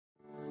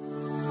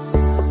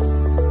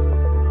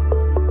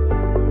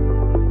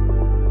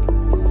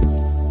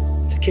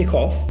kick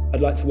off,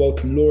 I'd like to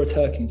welcome Laura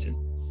Turkington,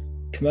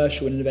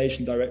 Commercial and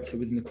Innovation Director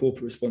within the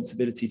Corporate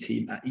Responsibility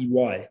team at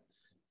EY,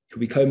 who'll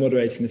be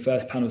co-moderating the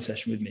first panel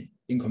session with me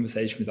in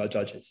conversation with our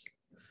judges.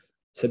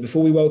 So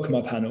before we welcome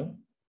our panel,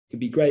 it'd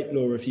be great,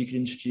 Laura, if you could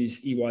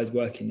introduce EY's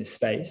work in this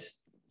space,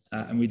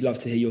 and we'd love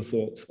to hear your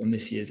thoughts on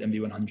this year's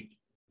MB100.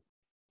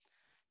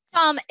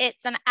 Tom,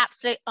 it's an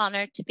absolute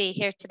honour to be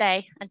here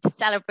today and to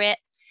celebrate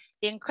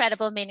the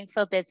incredible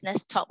Meaningful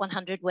Business Top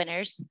 100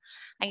 winners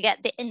and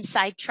get the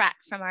inside track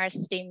from our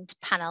esteemed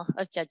panel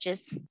of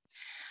judges.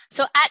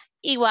 So at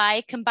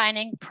EY,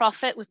 combining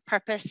profit with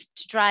purpose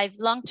to drive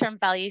long-term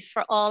value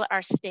for all our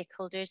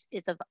stakeholders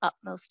is of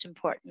utmost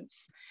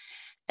importance.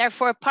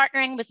 Therefore,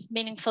 partnering with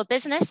Meaningful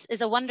Business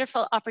is a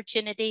wonderful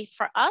opportunity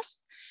for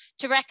us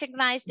to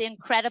recognise the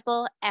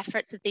incredible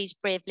efforts of these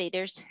brave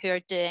leaders who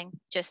are doing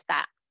just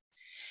that.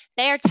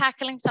 They are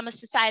tackling some of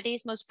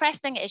society's most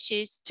pressing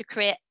issues to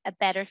create a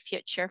better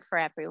future for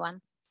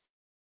everyone.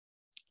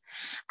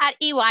 At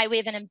EY, we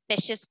have an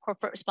ambitious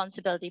corporate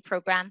responsibility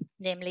programme,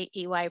 namely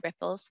EY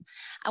Ripples,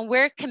 and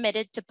we're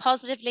committed to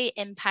positively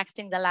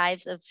impacting the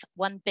lives of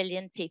 1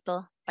 billion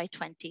people by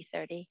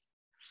 2030.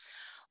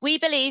 We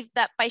believe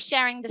that by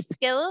sharing the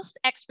skills,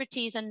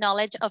 expertise, and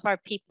knowledge of our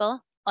people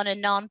on a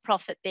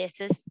non-profit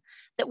basis,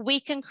 that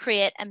we can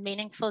create a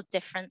meaningful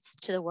difference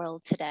to the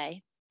world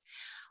today.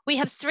 We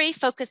have 3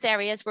 focus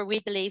areas where we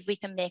believe we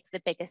can make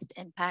the biggest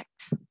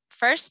impact.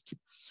 First,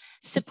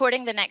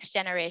 supporting the next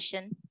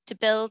generation to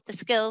build the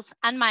skills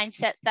and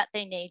mindsets that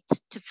they need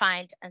to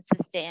find and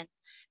sustain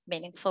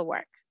meaningful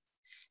work.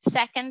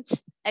 Second,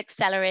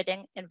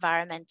 accelerating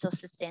environmental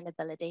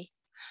sustainability.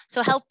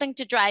 So helping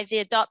to drive the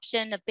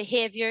adoption of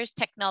behaviours,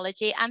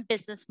 technology, and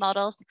business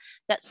models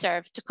that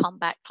serve to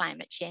combat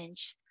climate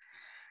change.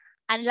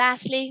 And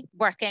lastly,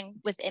 working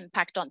with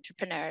impact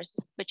entrepreneurs,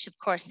 which of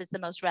course is the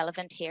most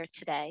relevant here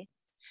today.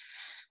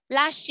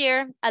 Last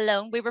year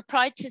alone, we were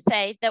proud to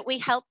say that we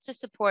helped to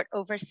support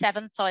over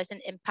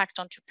 7,000 impact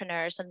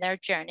entrepreneurs on their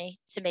journey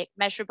to make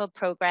measurable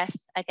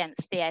progress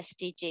against the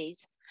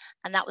SDGs,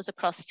 and that was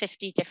across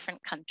 50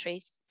 different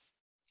countries.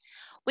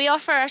 We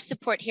offer our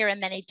support here in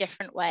many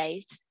different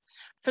ways,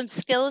 from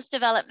skills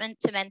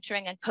development to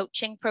mentoring and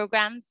coaching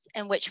programs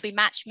in which we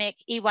matchmake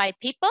EY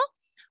people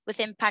with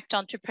impact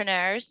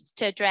entrepreneurs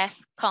to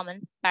address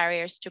common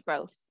barriers to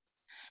growth.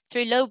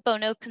 Through low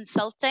bono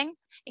consulting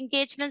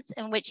engagements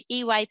in which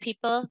EY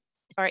people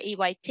or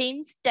EY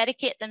teams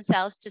dedicate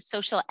themselves to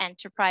social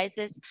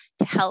enterprises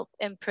to help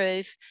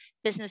improve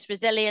business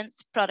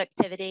resilience,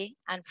 productivity,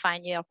 and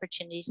find new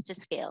opportunities to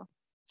scale.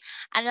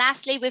 And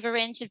lastly, we have a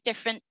range of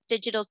different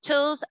digital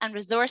tools and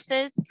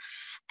resources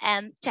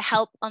to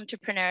help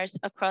entrepreneurs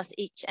across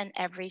each and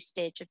every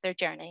stage of their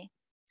journey.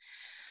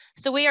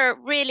 So we are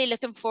really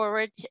looking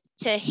forward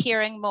to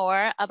hearing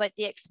more about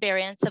the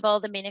experience of all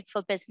the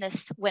Meaningful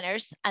Business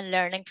winners and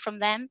learning from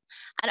them,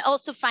 and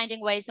also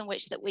finding ways in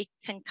which that we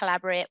can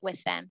collaborate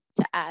with them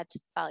to add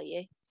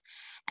value.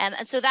 And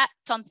so that,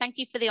 Tom, thank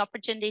you for the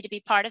opportunity to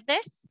be part of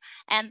this.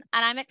 And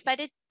I'm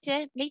excited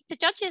to meet the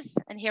judges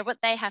and hear what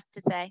they have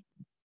to say.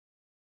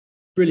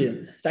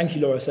 Brilliant. Thank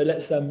you, Laura. So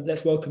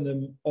let's welcome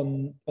them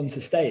onto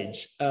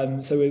stage.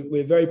 So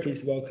we're very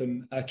pleased to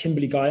welcome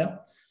Kimberly Gire,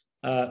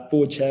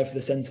 Board Chair for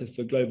the Centre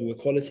for Global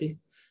Equality,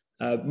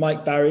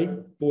 Mike Barry,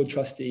 Board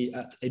Trustee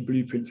at A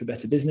Blueprint for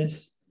Better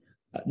Business,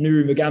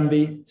 Nuru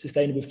Mugambi,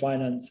 Sustainable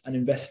Finance and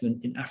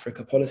Investment in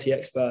Africa Policy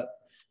Expert,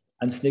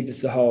 and Snigdha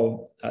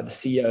Sahal, the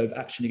CEO of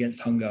Action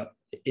Against Hunger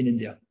in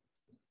India.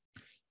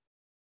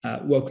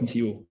 Welcome to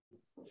you all.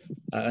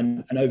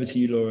 And over to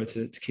you, Laura,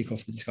 to kick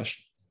off the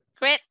discussion.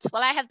 Great.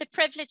 Well, I have the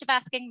privilege of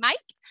asking Mike.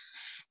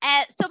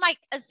 So Mike,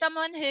 as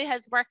someone who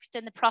has worked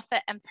in the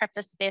profit and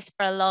purpose space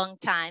for a long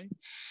time,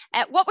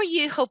 what were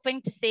you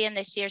hoping to see in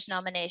this year's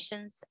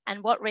nominations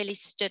and what really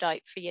stood out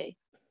for you?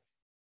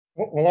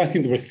 Well, I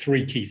think there were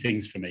 3 key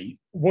things for me.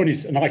 One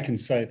is, and I can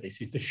say this,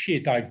 is the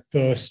sheer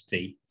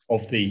diversity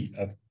of the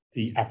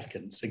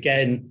applicants.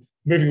 Again,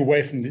 moving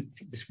away from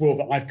this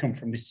world that I've come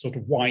from, this sort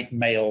of white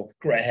male,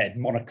 grey-haired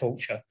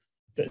monoculture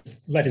that's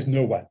led us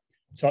nowhere.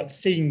 So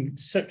seeing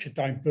such a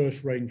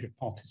diverse range of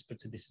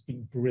participants in this has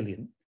been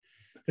brilliant.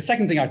 The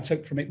second thing I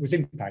took from it was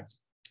impact,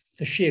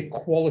 the sheer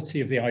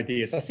quality of the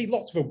ideas. I see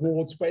lots of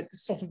awards where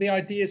sort of the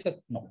ideas are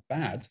not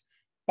bad,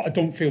 but I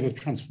don't feel they're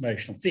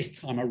transformational. This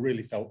time I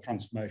really felt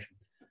transformation.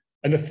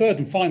 And the third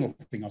and final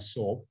thing I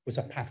saw was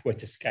a pathway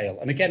to scale.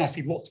 And again, I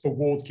see lots of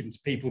awards given to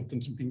people who've done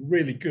something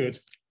really good,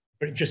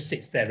 but it just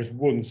sits there as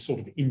one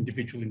sort of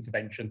individual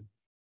intervention.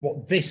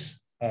 What this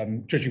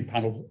judging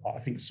panel, I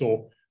think,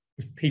 saw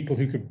was people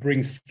who could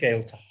bring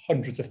scale to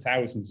hundreds of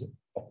thousands of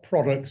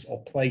products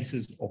or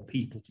places or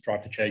people to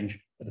drive the change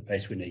at the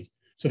pace we need.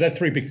 So there are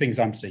 3 big things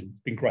I'm seeing.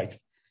 It's been great.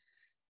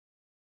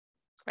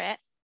 Great,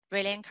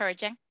 really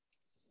encouraging.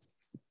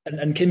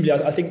 And Kimberly,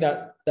 I think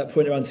that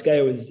point around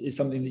scale is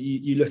something that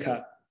you look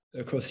at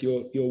across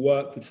your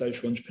work with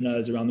social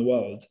entrepreneurs around the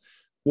world.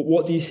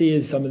 What do you see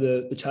as some of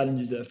the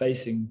challenges that are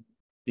facing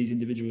these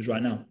individuals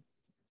right now?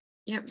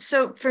 Yeah,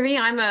 so for me,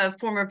 I'm a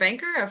former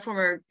banker, a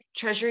former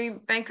treasury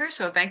banker,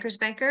 so a banker's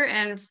banker.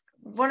 And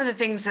one of the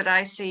things that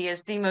I see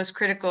as the most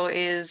critical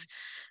is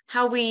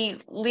how we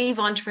leave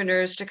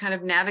entrepreneurs to kind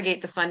of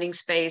navigate the funding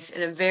space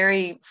in a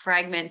very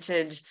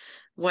fragmented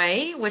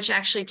way, which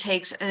actually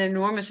takes an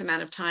enormous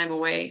amount of time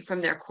away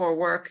from their core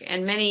work.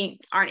 And many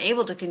aren't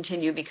able to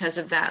continue because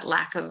of that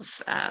lack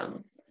of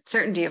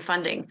certainty of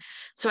funding.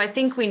 So I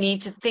think we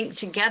need to think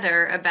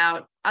together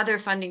about other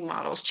funding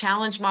models.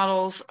 Challenge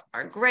models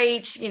are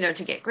great, you know,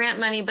 to get grant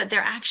money, but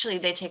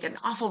they take an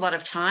awful lot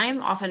of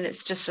time. Often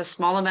it's just a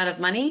small amount of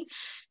money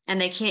and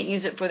they can't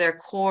use it for their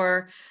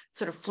core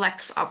sort of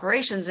flex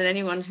operations. And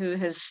anyone who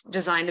has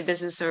designed a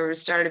business or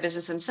started a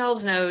business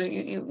themselves know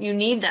you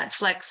need that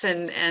flex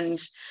and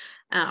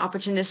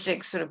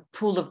opportunistic sort of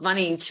pool of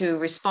money to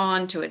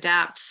respond, to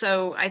adapt.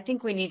 So I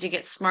think we need to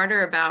get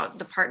smarter about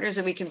the partners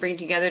that we can bring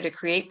together to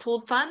create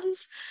pooled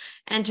funds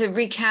and to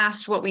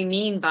recast what we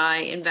mean by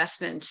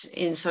investment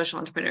in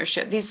social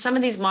entrepreneurship. Some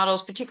of these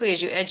models, particularly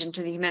as you edge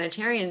into the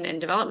humanitarian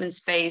and development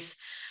space,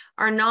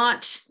 are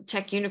not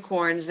tech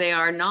unicorns. They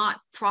are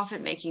not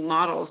profit-making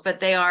models, but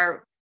they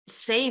are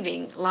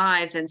saving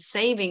lives and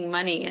saving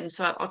money. And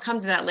so I'll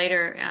come to that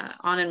later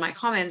on in my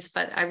comments,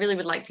 but I really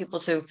would like people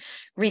to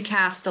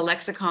recast the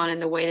lexicon in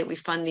the way that we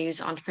fund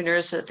these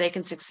entrepreneurs so that they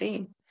can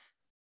succeed.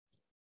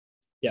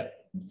 Yeah,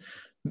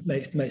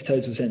 makes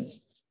total sense.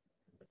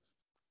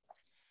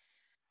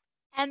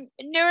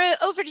 Nuru,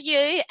 over to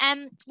you.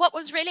 What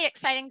was really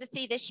exciting to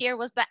see this year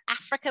was that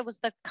Africa was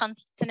the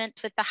continent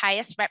with the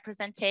highest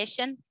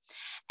representation.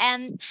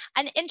 I'm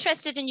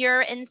interested in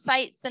your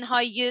insights and how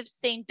you've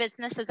seen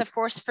business as a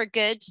force for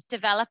good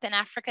develop in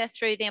Africa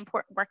through the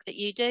important work that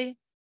you do.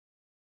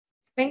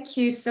 Thank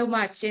you so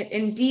much.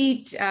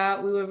 Indeed,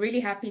 we were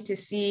really happy to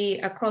see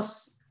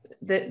across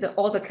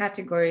all the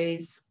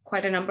categories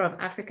quite a number of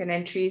African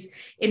entries.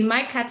 In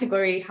my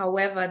category,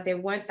 however, there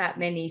weren't that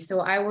many.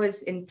 So I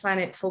was in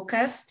planet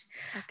focused.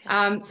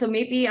 Okay. So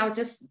maybe I'll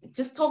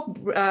just talk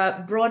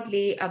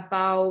broadly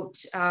about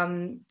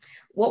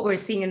what we're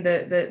seeing in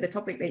the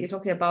topic that you're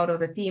talking about, or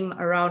the theme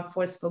around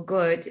force for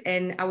good.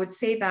 And I would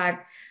say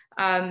that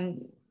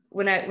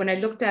when I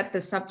looked at the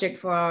subject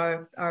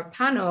for our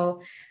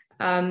panel,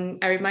 I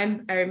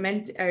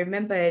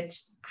remembered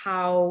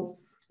how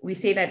we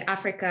say that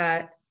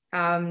Africa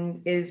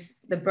is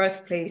the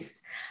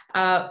birthplace.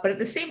 But at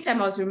the same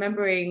time, I was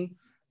remembering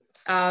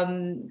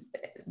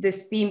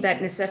this theme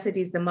that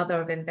necessity is the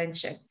mother of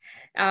invention.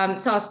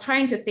 So I was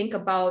trying to think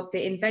about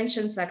the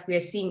inventions that we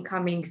are seeing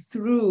coming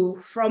through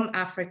from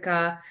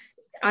Africa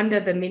under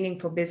the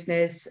Meaningful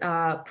Business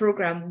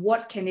program.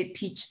 What can it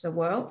teach the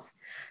world?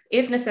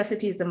 If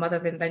necessity is the mother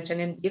of invention,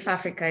 and if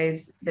Africa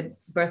is the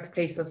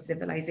birthplace of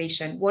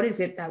civilization, what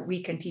is it that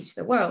we can teach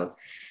the world?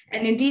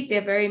 And indeed,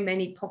 there are very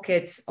many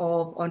pockets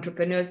of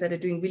entrepreneurs that are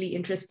doing really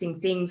interesting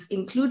things,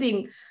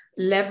 including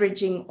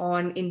leveraging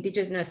on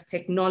indigenous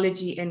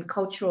technology and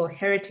cultural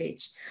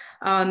heritage.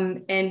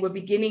 And we're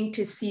beginning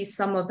to see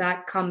some of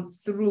that come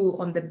through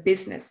on the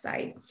business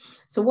side.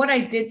 So what I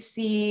did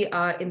see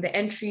in the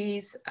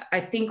entries,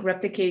 I think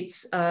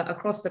replicates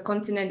across the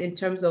continent in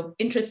terms of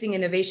interesting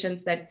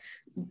innovations that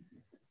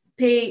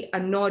pay a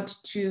nod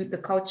to the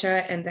culture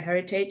and the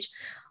heritage.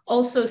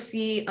 Also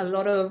see a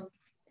lot of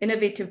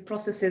innovative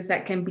processes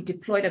that can be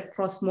deployed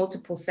across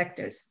multiple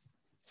sectors.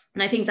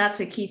 And I think that's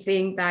a key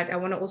thing that I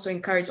want to also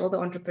encourage all the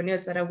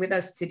entrepreneurs that are with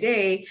us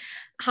today.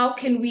 How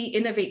can we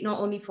innovate not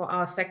only for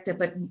our sector,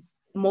 but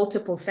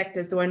multiple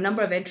sectors? There were a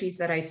number of entries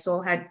that I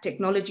saw had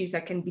technologies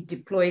that can be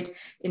deployed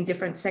in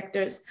different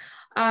sectors.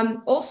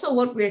 Also,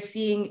 what we're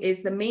seeing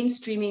is the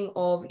mainstreaming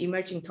of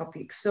emerging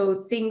topics.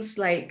 So things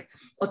like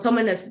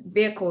autonomous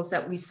vehicles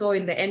that we saw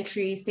in the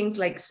entries, things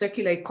like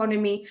circular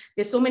economy.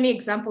 There's so many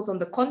examples on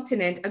the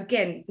continent.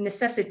 Again,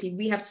 necessity.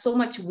 We have so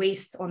much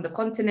waste on the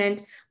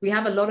continent. We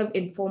have a lot of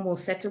informal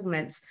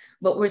settlements,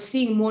 but we're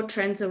seeing more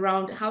trends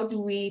around how do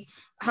we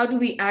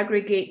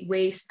aggregate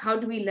waste? How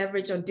do we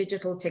leverage on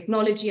digital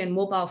technology and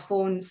mobile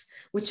phones,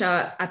 which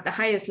are at the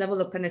highest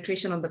level of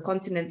penetration on the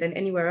continent than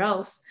anywhere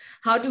else?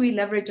 How do we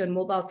leverage on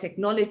mobile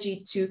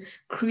technology to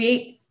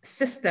create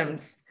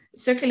systems,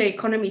 circular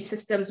economy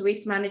systems,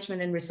 waste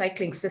management and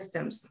recycling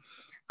systems?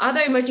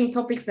 Other emerging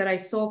topics that I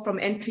saw from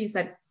entries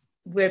that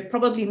we're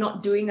probably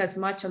not doing as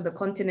much on the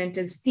continent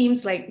is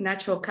themes like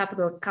natural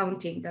capital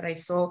accounting that I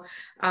saw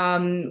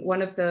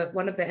one of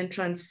the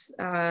entrants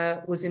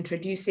was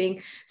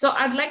introducing. So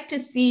I'd like to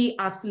see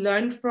us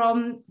learn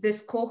from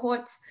this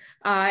cohort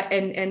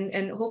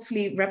and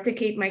hopefully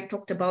replicate. Mike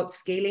talked about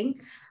scaling.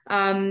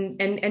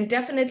 And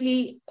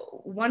definitely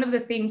one of the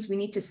things we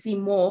need to see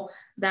more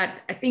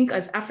that I think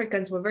as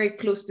Africans we're very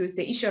close to is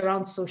the issue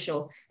around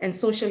social and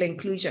social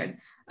inclusion.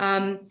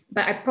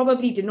 But I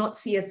probably did not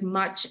see as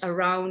much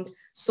around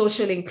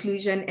social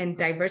inclusion and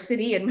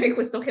diversity. And Mike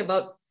was talking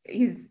about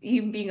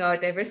him being our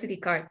diversity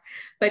card,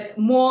 but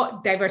more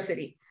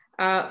diversity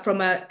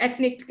from an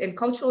ethnic and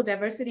cultural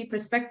diversity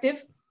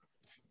perspective.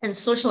 and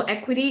social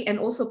equity, and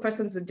also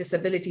persons with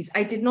disabilities.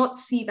 I did not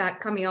see that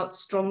coming out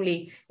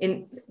strongly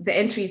in the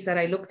entries that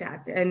I looked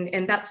at.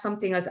 And that's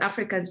something, as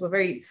Africans, we're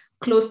very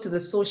close to the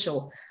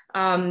social,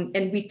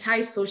 and we tie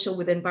social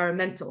with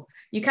environmental.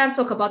 You can't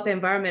talk about the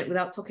environment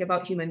without talking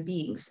about human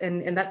beings.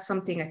 And that's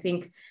something I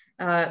think,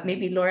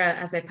 maybe Laura,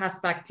 as I pass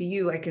back to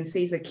you, I can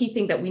say is a key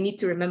thing that we need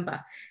to remember.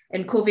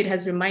 And COVID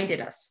has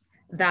reminded us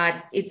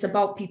that it's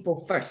about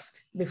people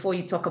first before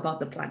you talk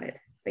about the planet.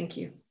 Thank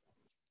you.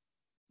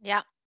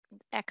 Yeah.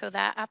 Echo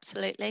that,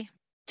 absolutely.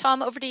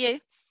 Tom, over to you.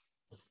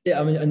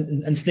 Yeah, I mean,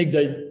 and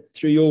Snigdha,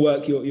 through your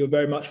work, you're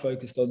very much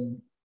focused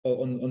on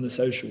the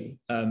social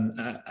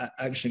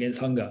action against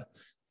hunger.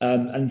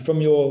 And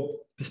from your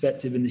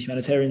perspective in the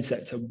humanitarian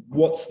sector,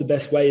 what's the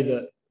best way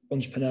that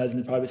entrepreneurs in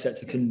the private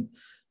sector can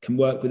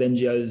work with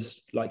NGOs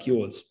like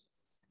yours?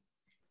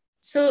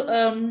 So,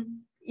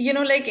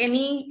 like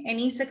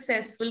any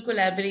successful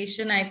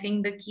collaboration, I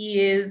think the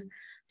key is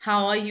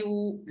how are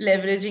you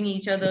leveraging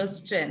each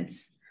other's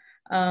strengths?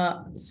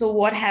 So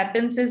what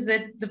happens is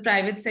that the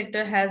private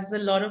sector has a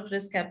lot of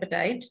risk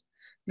appetite.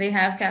 They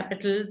have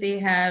capital, they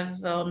have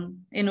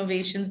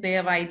innovations, they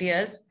have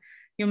ideas.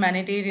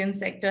 Humanitarian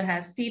sector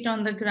has feet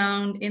on the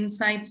ground,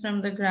 insights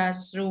from the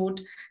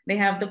grassroots. They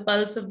have the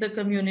pulse of the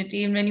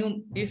community.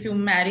 And if you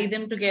marry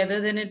them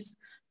together, then it's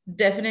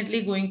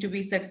definitely going to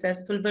be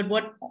successful. But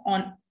what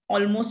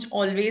almost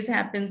always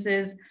happens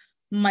is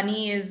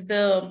money is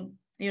the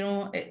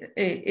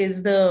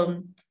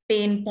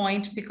pain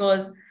point,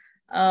 because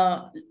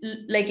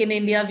like in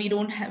India,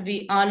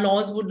 our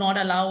laws would not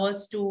allow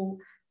us to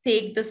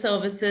take the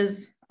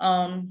services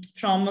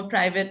from a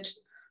private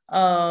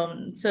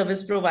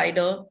service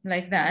provider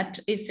like that,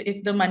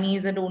 if the money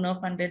is a donor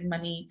funded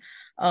money.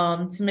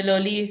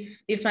 Similarly,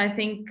 if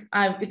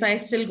I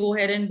still go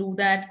ahead and do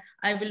that,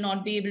 I will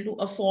not be able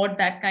to afford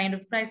that kind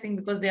of pricing,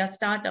 because they are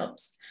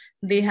startups.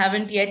 They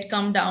haven't yet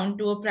come down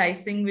to a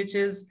pricing which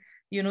is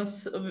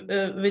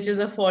which is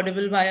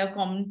affordable by a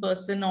common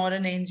person or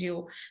an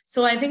NGO.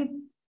 So I think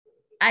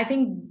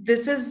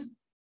this is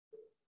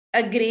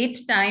a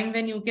great time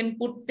when you can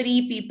put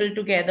 3 people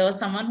together,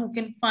 someone who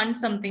can fund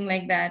something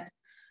like that,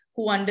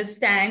 who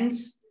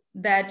understands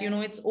that,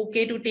 it's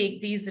okay to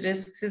take these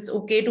risks. It's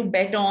okay to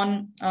bet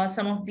on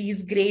some of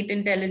these great,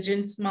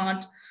 intelligent,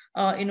 smart,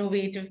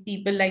 innovative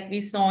people like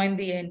we saw in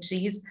the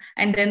entries,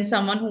 and then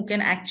someone who can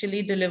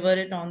actually deliver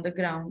it on the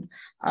ground.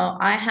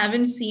 I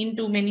haven't seen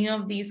too many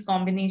of these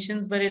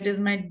combinations, but it is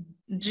my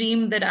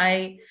dream that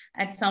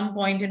at some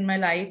point in my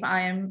life,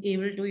 I am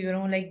able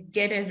to,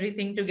 get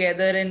everything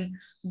together and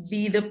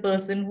be the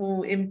person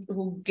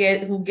who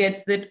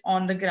gets it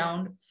on the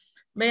ground.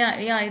 But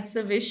yeah, it's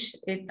a wish.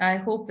 I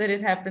hope that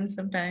it happens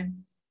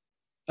sometime.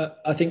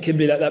 I think,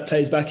 Kimberly, that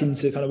plays back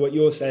into kind of what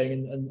you're saying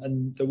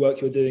and the work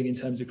you're doing in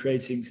terms of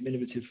creating some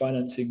innovative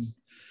financing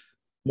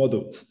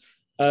models.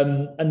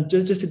 And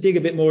just to dig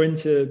a bit more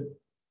into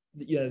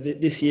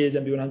this year's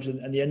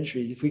MB100 and the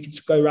entries, if we could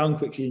just go around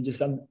quickly and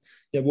just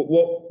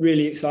what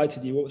really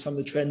excited you, what were some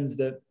of the trends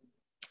that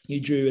you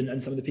drew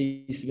and some of the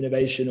pieces of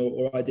innovation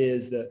or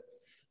ideas that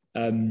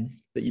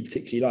you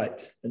particularly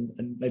liked, and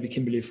maybe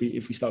Kimberly,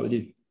 if we start with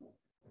you.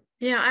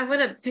 Yeah, I want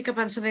to pick up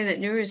on something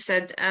that Nuru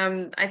said.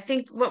 I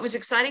think what was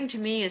exciting to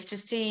me is to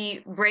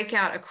see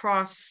breakout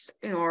across,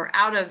 or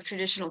out of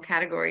traditional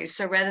categories.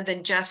 So rather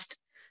than just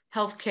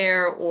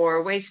healthcare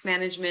or waste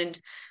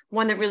management,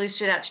 one that really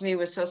stood out to me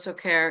was social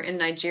care in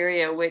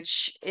Nigeria,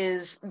 which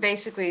is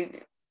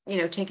basically,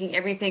 taking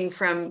everything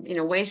from,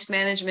 waste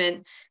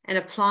management and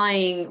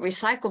applying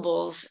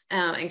recyclables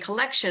and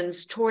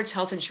collections towards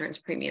health insurance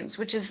premiums,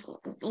 which is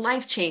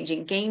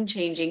life-changing,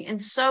 game-changing,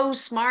 and so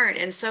smart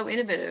and so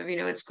innovative.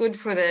 It's good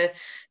for the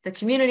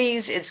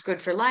communities, it's good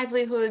for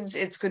livelihoods,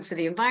 it's good for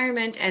the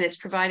environment, and it's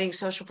providing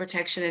social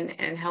protection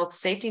and health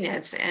safety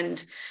nets.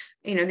 And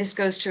this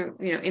goes to,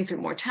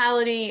 infant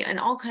mortality and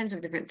all kinds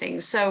of different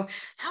things. So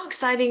how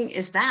exciting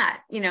is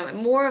that?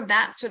 More of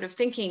that sort of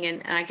thinking.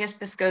 And I guess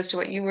this goes to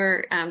what you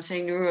were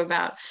saying, Nuru,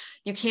 about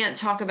you can't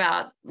talk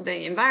about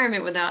the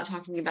environment without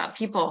talking about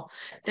people.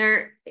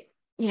 They're,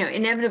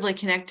 inevitably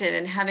connected.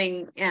 And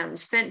having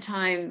spent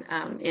time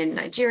in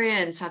Nigeria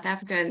and South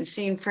Africa and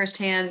seeing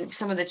firsthand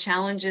some of the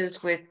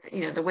challenges with,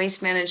 the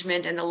waste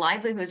management and the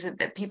livelihoods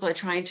that people are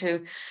trying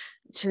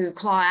to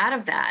claw out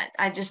of that,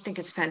 I just think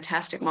it's a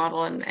fantastic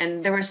model.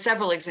 And there were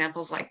several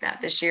examples like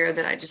that this year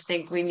that I just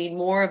think we need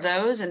more of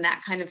those, and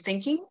that kind of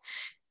thinking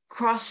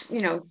across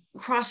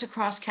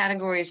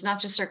categories, not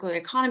just circular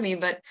economy,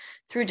 but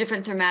through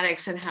different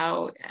thematics and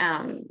how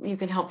you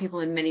can help people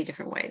in many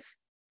different ways.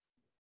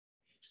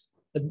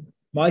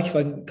 Mike, if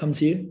I can come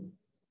to you.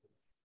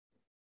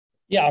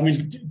 Yeah,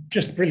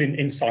 just brilliant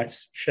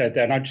insights shared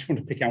there. And I just want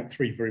to pick out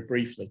 3 very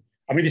briefly.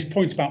 This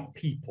point about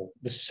people,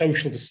 the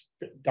social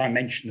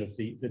dimension of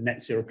the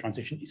net zero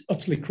transition is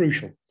utterly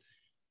crucial.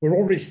 We're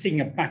already seeing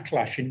a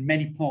backlash in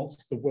many parts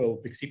of the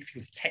world because it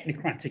feels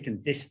technocratic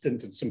and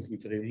distant and something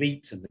for the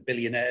elites and the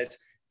billionaires.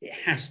 It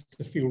has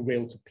to feel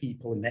real to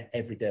people in their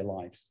everyday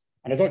lives.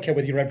 And I don't care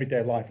whether your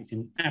everyday life is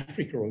in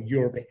Africa or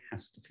Europe, it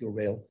has to feel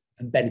real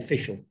and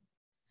beneficial.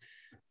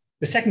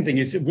 The second thing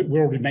is, we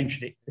already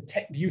mentioned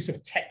it, the use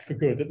of tech for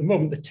good. At the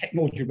moment, the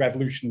technology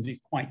revolution is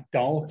quite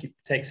dark. It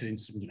takes us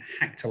into some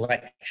hacked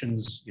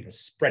elections,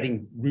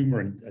 spreading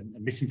rumor and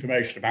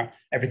misinformation about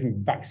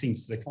everything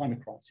vaccines to the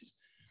climate crisis.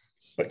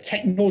 But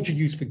technology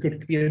used for good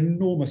can be an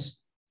enormous,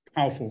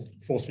 powerful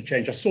force for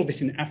change. I saw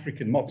this in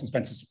African Marks and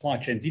Spencer supply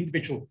chain.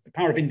 The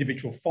power of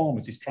individual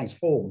farmers is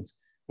transformed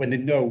when they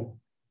know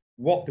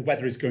what the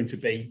weather is going to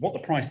be, what the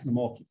price in the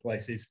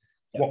marketplace is,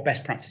 what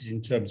best practices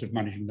in terms of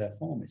managing their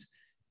farm is,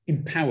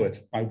 empowered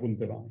by one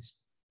device.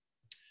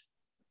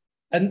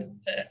 And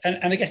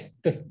I guess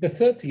the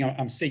third thing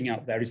I'm seeing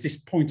out there is this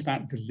point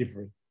about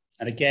delivery.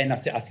 And again, I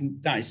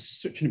think that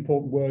is such an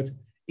important word.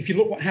 If you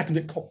look what happened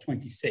at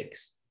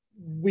COP26,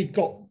 we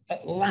got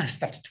at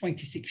last, after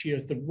 26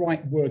 years, the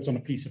right words on a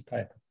piece of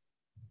paper,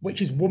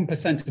 which is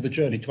 1% of the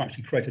journey to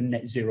actually create a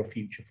net zero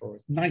future for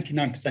us.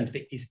 99% of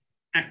it is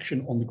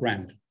action on the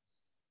ground.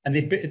 And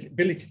the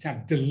ability to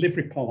have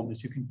delivery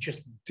partners who can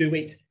just do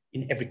it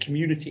in every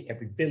community,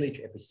 every village,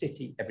 every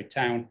city, every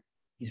town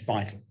is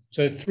vital.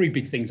 So 3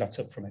 big things I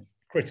took from it,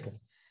 critical.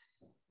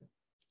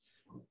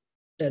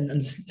 And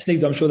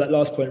Snigdha, I'm sure that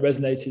last point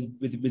resonated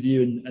with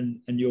you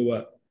and your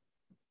work.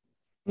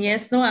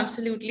 Yes, no,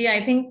 absolutely.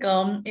 I think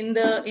in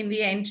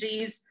the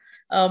entries,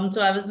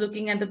 so I was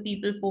looking at the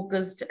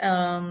people-focused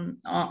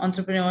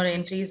entrepreneur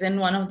entries, and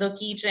one of the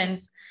key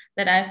trends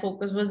that I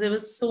focused was there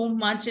was so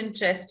much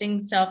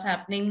interesting stuff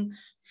happening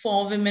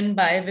for women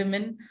by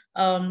women,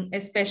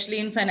 especially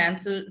in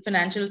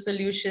financial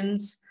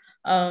solutions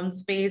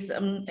space.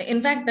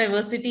 In fact,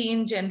 diversity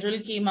in general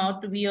came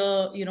out to be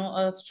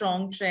a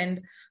strong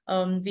trend.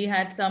 We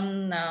had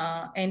some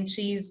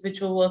entries which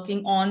were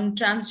working on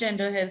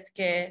transgender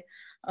healthcare.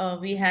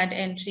 We had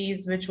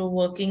entries which were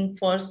working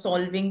for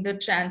solving the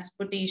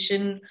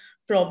transportation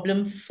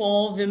problem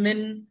for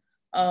women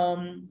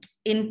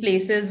in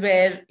places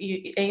where,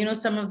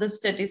 some of the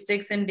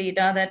statistics and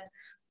data that,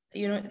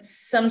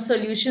 some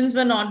solutions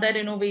were not that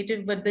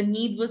innovative, but the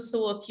need was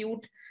so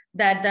acute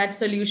that that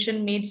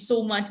solution made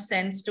so much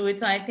sense to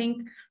it. So I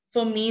think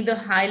for me, the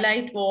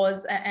highlight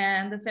was,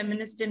 and the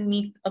feminist in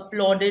me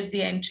applauded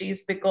the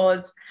entries,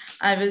 because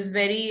I was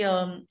very,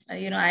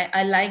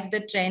 I like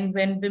the trend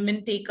when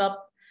women take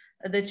up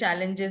the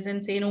challenges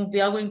and say, no,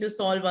 we are going to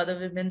solve other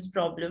women's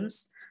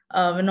problems.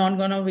 We're not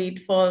going to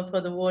wait for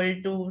the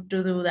world to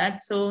do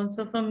that. So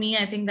for me,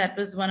 I think that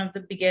was one of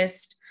the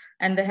biggest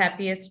and the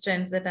happiest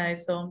trends that I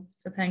saw.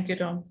 So thank you,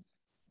 Tom.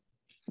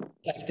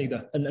 Thanks,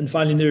 Snigdha. And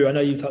finally, Nuru, I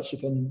know you touched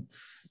upon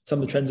some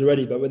of the trends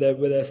already, but were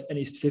there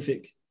any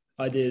specific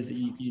ideas that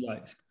you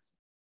liked?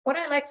 What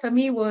I liked for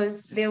me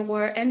was there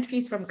were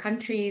entries from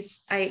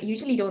countries I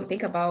usually don't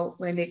think about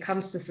when it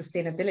comes to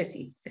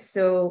sustainability.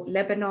 So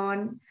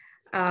Lebanon,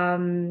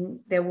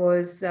 there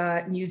was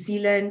New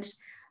Zealand,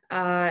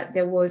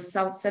 there was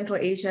South Central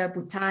Asia,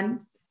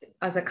 Bhutan.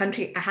 As a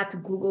country, I had to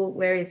Google,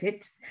 where is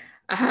it?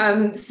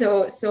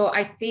 So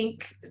I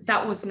think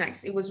that was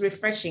nice. It was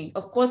refreshing.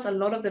 Of course, a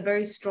lot of the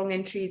very strong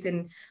entries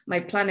in my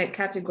planet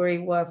category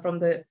were from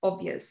the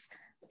obvious,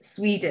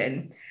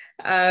 Sweden,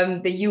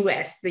 the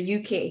US, the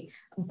UK,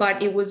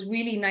 but it was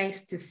really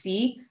nice to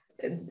see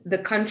the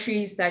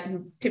countries that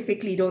you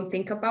typically don't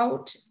think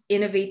about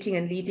innovating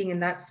and leading in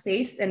that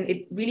space. And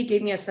it really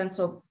gave me a sense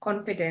of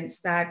confidence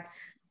that,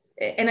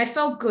 and I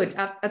felt good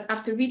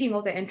after reading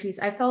all the entries.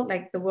 I felt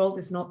like the world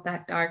is not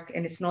that dark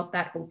and it's not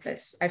that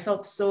hopeless. I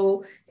felt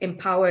so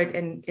empowered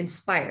and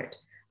inspired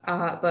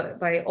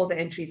by all the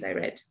entries I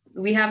read.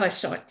 We have a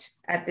shot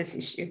at this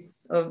issue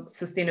of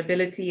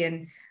sustainability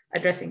and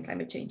addressing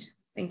climate change.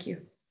 Thank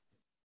you.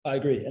 I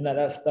agree, and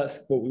that's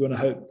what we want to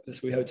hope.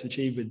 That's what we hope to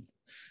achieve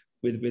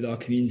with our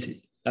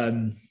community.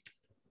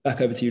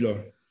 Back over to you,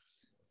 Laura.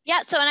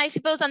 Yeah, so and I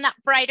suppose on that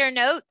brighter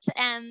note,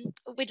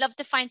 we'd love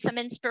to find some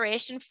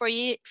inspiration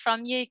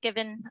from you,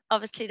 given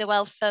obviously the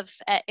wealth of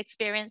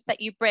experience that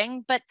you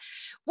bring. But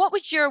what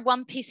would your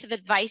one piece of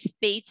advice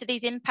be to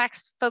these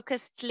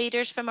impacts-focused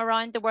leaders from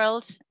around the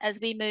world as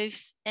we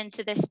move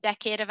into this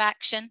decade of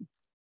action?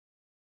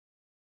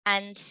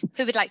 And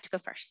who would like to go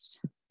first?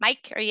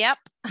 Mike, are you up?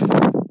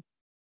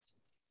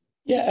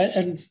 Yeah,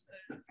 and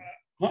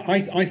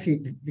I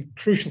think the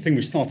crucial thing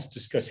we started to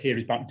discuss here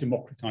is about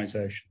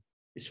democratization.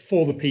 It's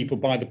for the people,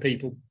 by the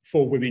people,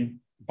 for women,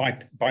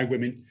 by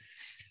women.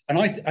 And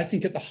I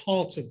think at the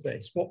heart of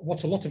this,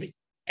 what a lot of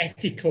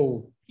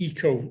ethical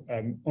eco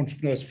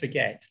entrepreneurs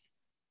forget,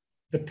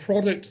 the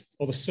product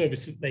or the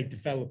service that they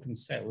develop and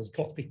sell has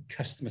got to be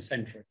customer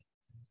centric.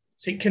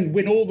 So it can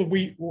win all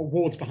the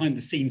awards behind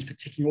the scenes for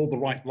ticking all the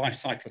right life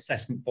cycle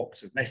assessment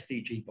boxes,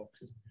 SDG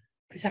boxes,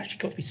 but it's actually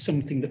got to be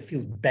something that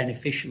feels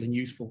beneficial and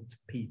useful to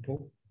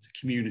people, to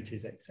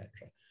communities, etc.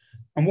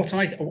 And what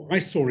I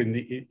saw in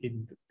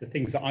the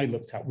things that I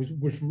looked at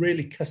was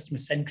really customer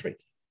centric.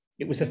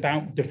 It was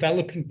about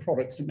developing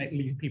products that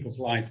make people's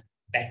lives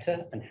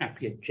better and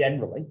happier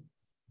generally,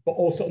 but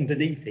also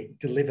underneath it,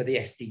 deliver the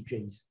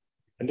SDGs.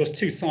 And those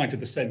two sides of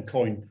the same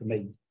coin for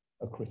me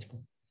are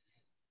critical.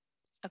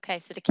 Okay,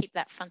 so to keep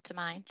that front of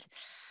mind.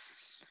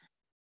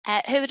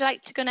 Who would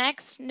like to go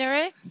next?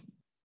 Nuru?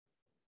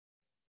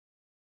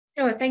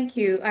 No, thank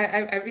you.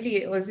 I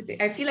really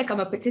I feel like I'm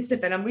a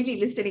participant. I'm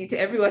really listening to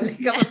everyone like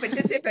I'm a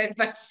participant.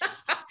 But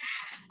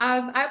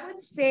I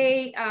would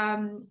say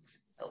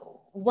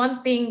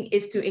one thing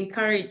is to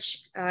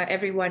encourage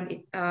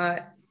everyone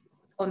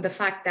on the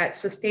fact that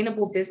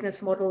sustainable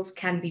business models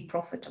can be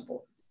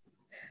profitable.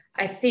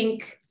 I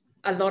think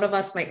a lot of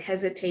us might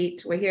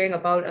hesitate. We're hearing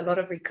about a lot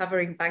of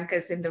recovering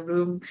bankers in the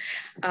room,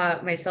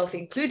 myself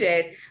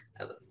included.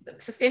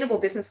 Sustainable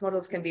business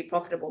models can be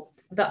profitable.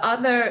 The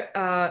other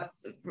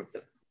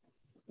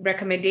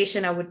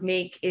recommendation I would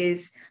make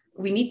is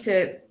we need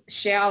to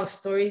share our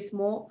stories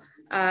more.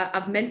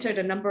 I've mentored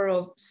a number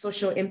of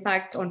social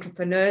impact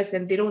entrepreneurs,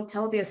 and they don't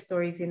tell their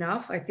stories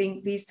enough. I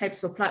think these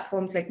types of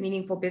platforms like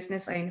Meaningful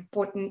Business are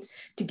important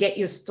to get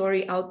your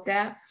story out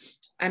there.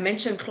 I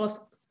mentioned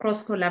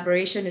cross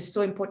collaboration is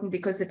so important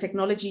because the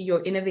technology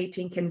you're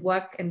innovating can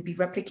work and be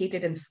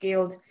replicated and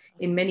scaled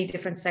in many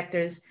different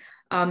sectors.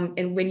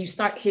 And when you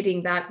start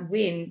hitting that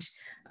wind,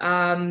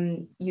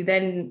 you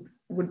then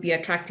would be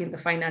attracting the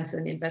finance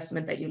and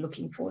investment that you're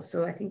looking for.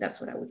 So I think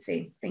that's what I would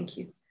say. Thank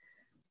you.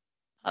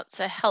 Lots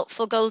of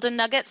helpful golden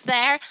nuggets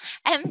there.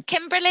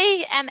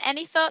 Kimberly,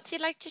 any thoughts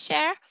you'd like to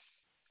share?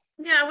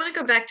 Yeah, I want to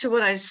go back to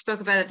what I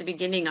spoke about at the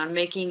beginning on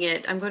making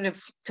it, I'm going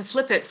to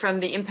flip it from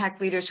the impact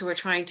leaders who are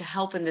trying to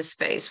help in this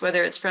space,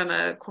 whether it's from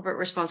a corporate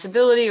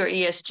responsibility or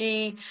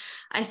ESG.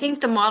 I think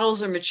the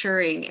models are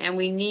maturing and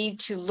we need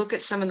to look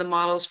at some of the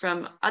models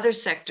from other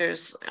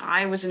sectors.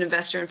 I was an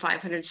investor in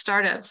 500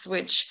 startups,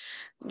 which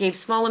gave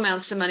small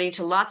amounts of money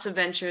to lots of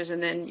ventures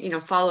and then,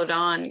 followed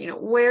on,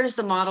 where's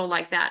the model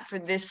like that for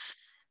this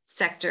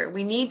sector?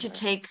 We need to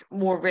take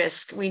more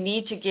risk. We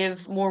need to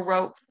give more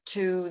rope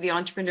to the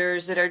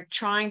entrepreneurs that are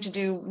trying to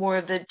do more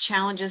of the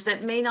challenges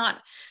that may not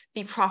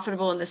be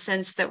profitable in the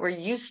sense that we're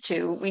used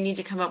to. We need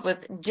to come up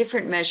with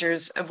different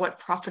measures of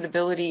what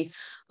profitability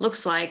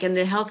looks like. And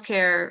the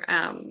healthcare,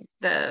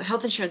 the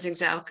health insurance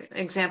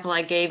example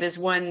I gave is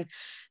one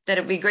that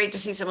it'd be great to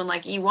see someone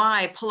like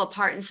EY pull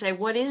apart and say,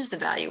 what is the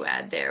value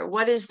add there?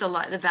 What is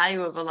the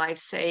value of a life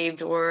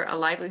saved or a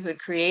livelihood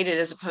created,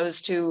 as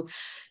opposed to,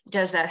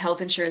 does that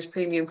health insurance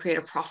premium create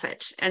a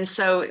profit? And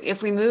so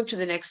if we move to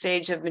the next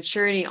stage of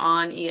maturity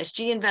on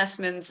ESG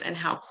investments and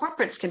how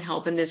corporates can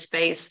help in this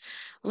space,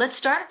 let's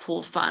start a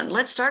pooled fund.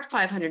 Let's start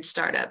 500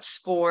 startups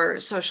for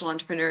social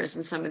entrepreneurs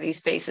in some of these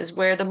spaces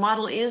where the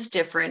model is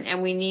different,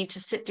 and we need to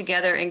sit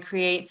together and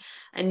create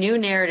a new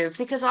narrative,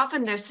 because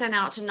often they're sent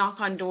out to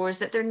knock on doors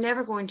that they're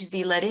never going to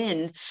be let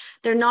in.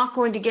 They're not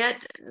going to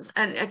get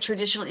a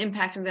traditional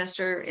impact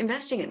investor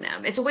investing in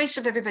them. It's a waste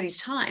of everybody's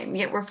time,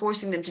 yet we're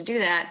forcing them to do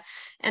that.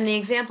 And the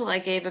example I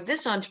gave of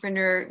this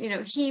entrepreneur,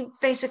 he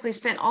basically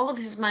spent all of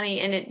his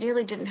money and it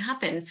nearly didn't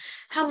happen.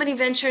 How many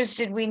ventures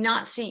did we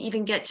not see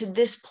even get to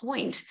this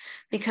point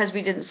because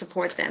we didn't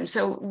support them?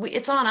 So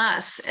it's on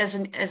us as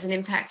an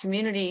impact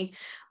community,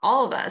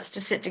 all of us,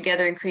 to sit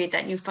together and create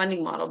that new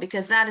funding model,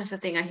 because that is the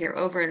thing I hear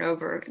over and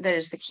over that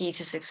is the key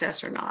to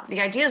success or not.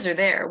 The ideas are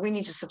there. We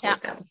need to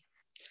support them.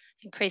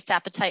 Increased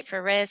appetite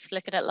for risk,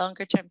 looking at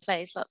longer term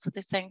plays, lots of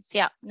these things.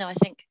 Yeah, no, I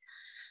think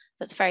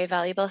that's very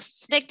valuable.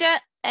 Snigdha,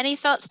 any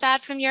thoughts to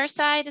add from your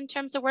side in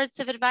terms of words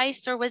of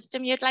advice or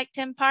wisdom you'd like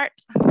to impart?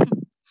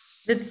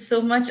 With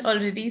so much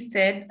already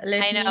said,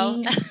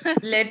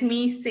 let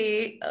me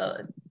say,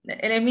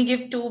 let me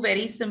give two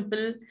very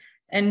simple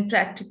and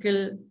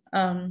practical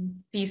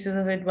pieces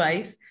of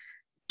advice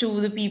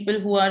to the people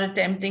who are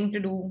attempting to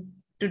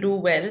do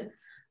well.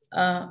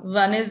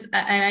 One is,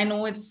 and I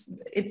know it's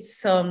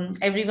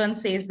everyone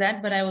says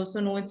that, but I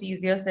also know it's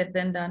easier said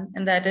than done,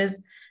 and that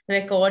is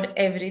record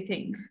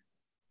everything.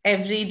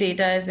 Every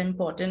data is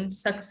important.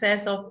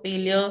 Success or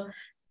failure,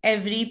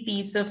 every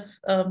piece of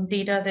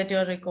data that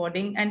you're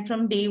recording, and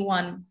from day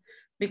one,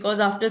 because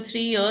after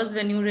 3 years,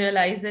 when you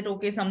realize that,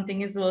 okay,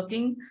 something is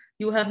working,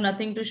 you have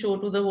nothing to show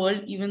to the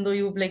world, even though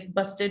you've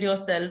busted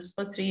yourselves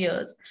for 3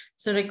 years.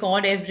 So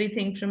record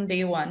everything from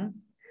day one.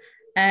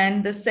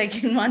 And the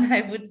second one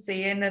I would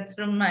say, and that's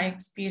from my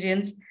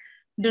experience,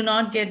 do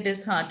not get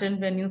disheartened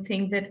when you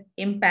think that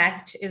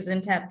impact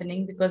isn't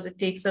happening, because it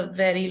takes a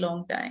very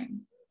long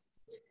time.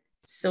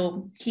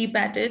 So keep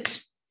at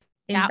it.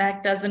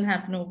 Impact doesn't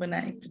happen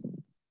overnight.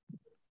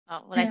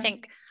 Oh, well, I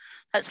think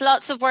that's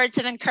lots of words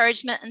of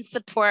encouragement and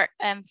support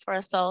for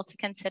us all to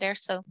consider.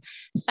 So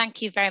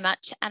thank you very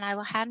much. And I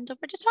will hand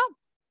over to Tom.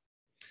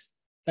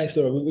 Thanks,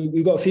 Laura.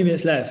 We've got a few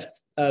minutes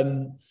left.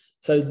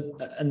 So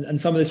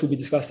some of this we'll be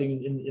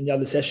discussing in the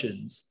other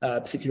sessions,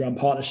 particularly around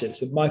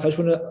partnerships. But Mike, I just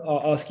want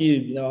to ask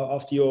you,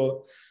 after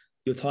your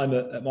time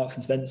at Marks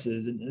and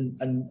Spencer's,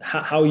 and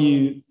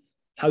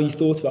how you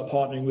thought about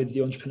partnering with the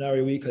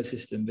entrepreneurial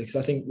ecosystem, because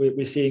I think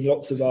we're seeing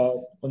lots of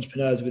our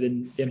entrepreneurs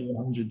within the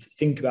MB100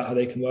 think about how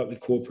they can work with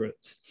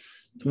corporates.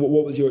 So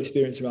what was your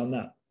experience around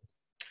that?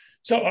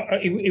 So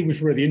it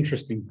was really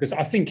interesting, because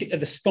I think at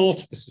the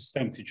start of the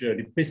sustainability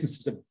journey,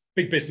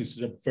 big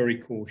businesses are very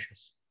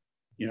cautious.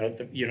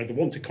 They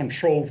want to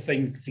control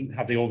things, they think they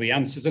have all the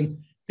answers, and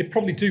they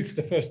probably do for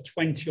the first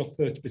 20 or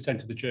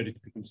 30% of the journey to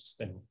become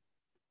sustainable.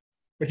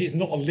 But it's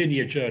not a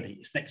linear journey,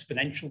 it's an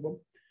exponential one.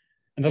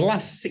 And the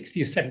last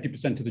 60 or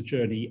 70% of the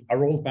journey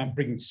are all about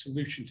bringing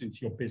solutions into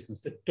your business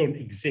that don't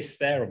exist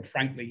there and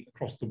frankly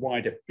across the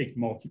wider big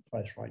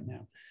marketplace right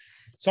now.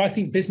 So I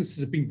think businesses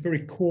have been very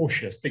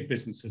cautious, big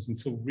businesses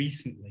until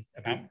recently,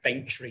 about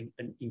venturing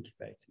and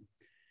incubating.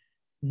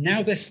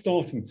 Now they're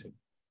starting to.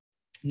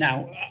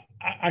 Now,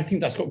 I think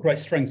that's got great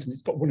strengths and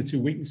it's got one or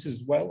two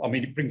weaknesses as well. I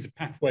mean, it brings a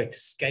pathway to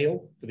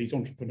scale for these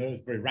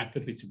entrepreneurs very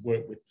rapidly to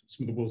work with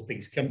some of the world's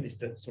biggest companies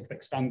to sort of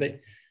expand it.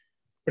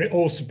 But it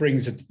also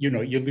brings, you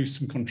lose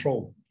some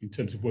control in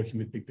terms of working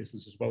with big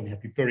business as well. You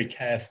have to be very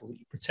careful that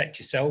you protect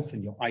yourself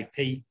and your IP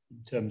in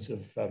terms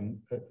of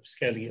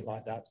scaling it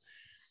like that.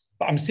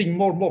 But I'm seeing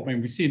more and more. I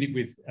mean, we've seen it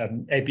with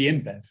AB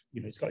InBev.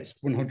 It's got its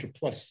 100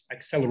 plus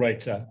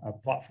accelerator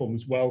platform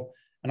as well.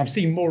 And I'm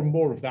seeing more and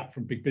more of that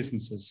from big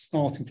businesses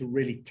starting to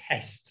really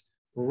test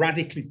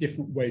radically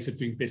different ways of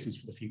doing business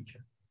for the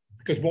future.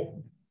 Because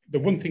the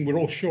one thing we're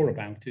all sure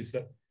about is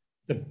that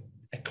the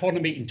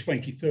economy in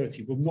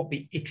 2030 will not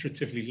be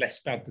iteratively less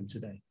bad than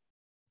today.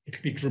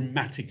 It'll be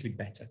dramatically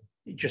better.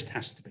 It just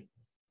has to be.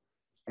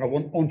 And I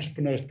want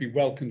entrepreneurs to be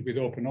welcomed with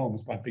open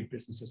arms by big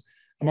businesses.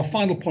 And my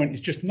final point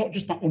is not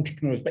just about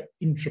entrepreneurs, but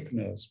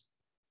intrapreneurs.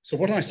 So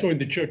what I saw in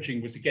the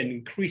judging was, again, an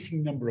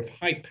increasing number of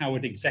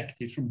high-powered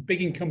executives from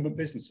big incumbent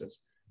businesses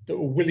that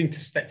were willing to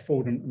step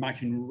forward and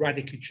imagine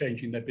radically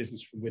changing their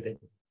business from within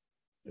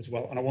as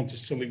well. And I want to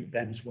salute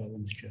them as well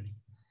on this journey.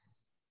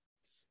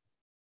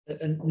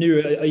 And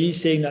Nuru, are you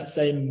seeing that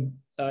same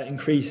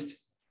increased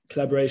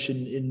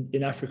collaboration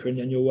in Africa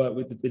and your work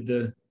with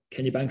the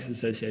Kenya Bankers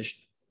Association?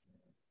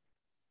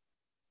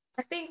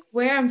 I think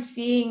where I'm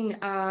seeing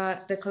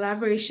the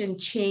collaboration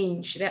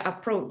change, the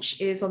approach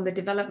is on the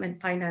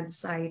development finance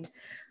side.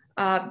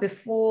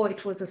 Before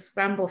it was a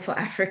scramble for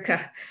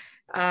Africa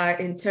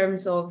in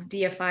terms of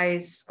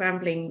DFIs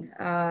scrambling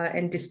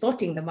and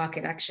distorting the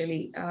market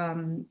actually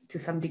to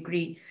some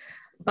degree.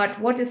 But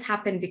what has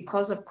happened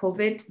because of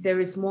COVID,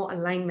 there is more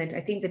alignment. I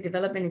think the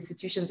development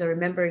institutions are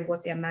remembering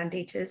what their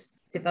mandate is,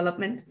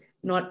 development,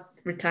 not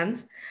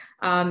returns.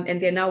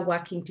 And they're now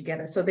working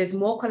together. So there's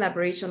more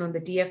collaboration on the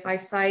DFI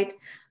side.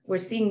 We're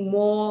seeing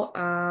more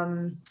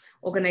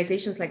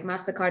organizations like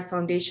MasterCard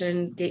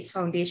Foundation, Gates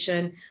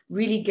Foundation,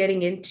 really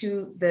getting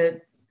into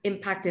the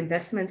impact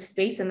investment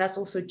space. And that's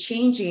also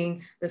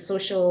changing the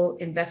social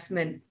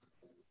investment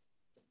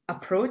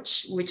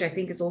approach, which I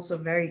think is also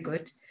very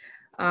good.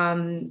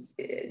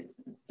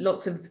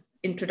 Lots of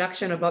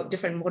introduction about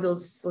different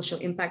models, social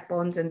impact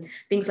bonds and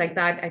things like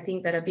that, I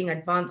think that are being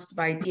advanced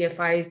by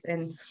DFIs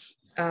and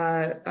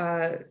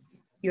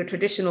your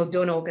traditional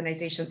donor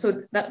organizations.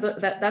 So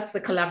that's the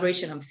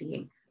collaboration I'm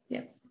seeing.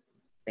 Yeah,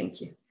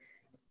 thank you.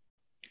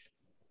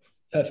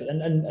 Perfect.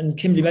 And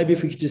Kimberly, maybe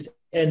if we could just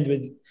end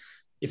with,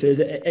 if there's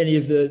any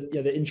of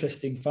the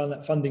interesting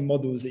funding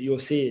models that you're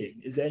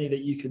seeing, is there any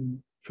that you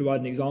can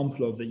provide an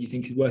example of that you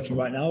think is working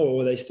right now,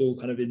 or are they still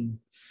kind of in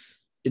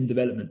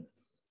development?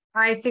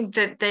 I think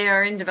that they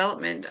are in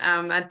development.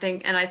 I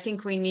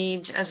think we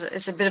need,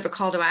 it's a bit of a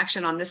call to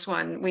action on this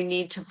one, we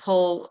need to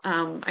pull,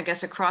 I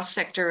guess, a cross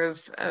sector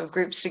of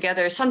groups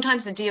together.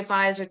 Sometimes the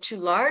DFIs are too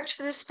large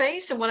for this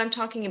space. And what I'm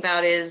talking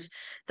about is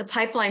the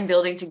pipeline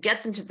building to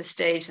get them to the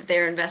stage that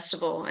they're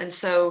investable. And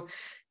so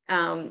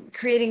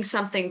creating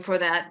something for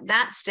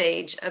that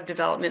stage of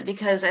development,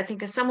 because I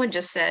think as someone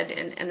just said,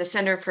 and the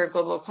Center for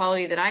Global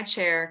Equality that I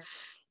chair,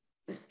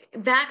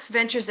 backs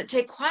ventures that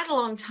take quite a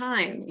long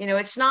time.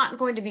 It's not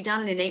going to be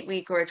done in an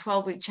 8-week or a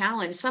 12-week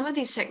challenge. Some of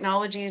these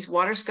technologies,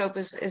 WaterScope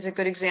is a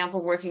good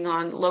example, working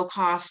on low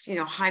cost,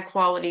 high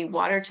quality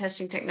water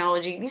testing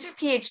technology. These are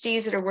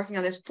PhDs that are working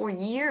on this for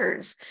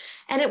years,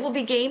 and it will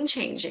be game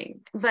changing.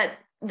 But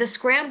the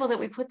scramble that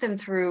we put them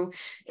through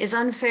is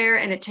unfair,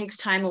 and it takes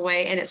time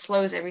away, and it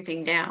slows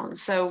everything down.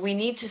 So we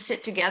need to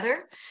sit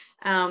together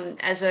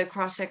as a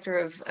cross sector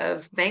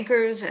of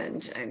bankers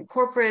and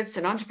corporates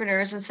and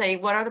entrepreneurs and say,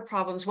 what are the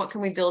problems? What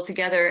can we build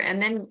together? And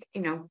then,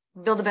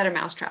 build a better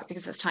mousetrap,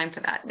 because it's time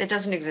for that. It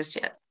doesn't exist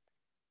yet.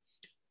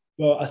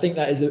 Well, I think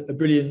that is a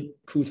brilliant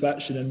call to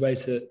action and way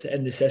to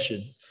end this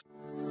session.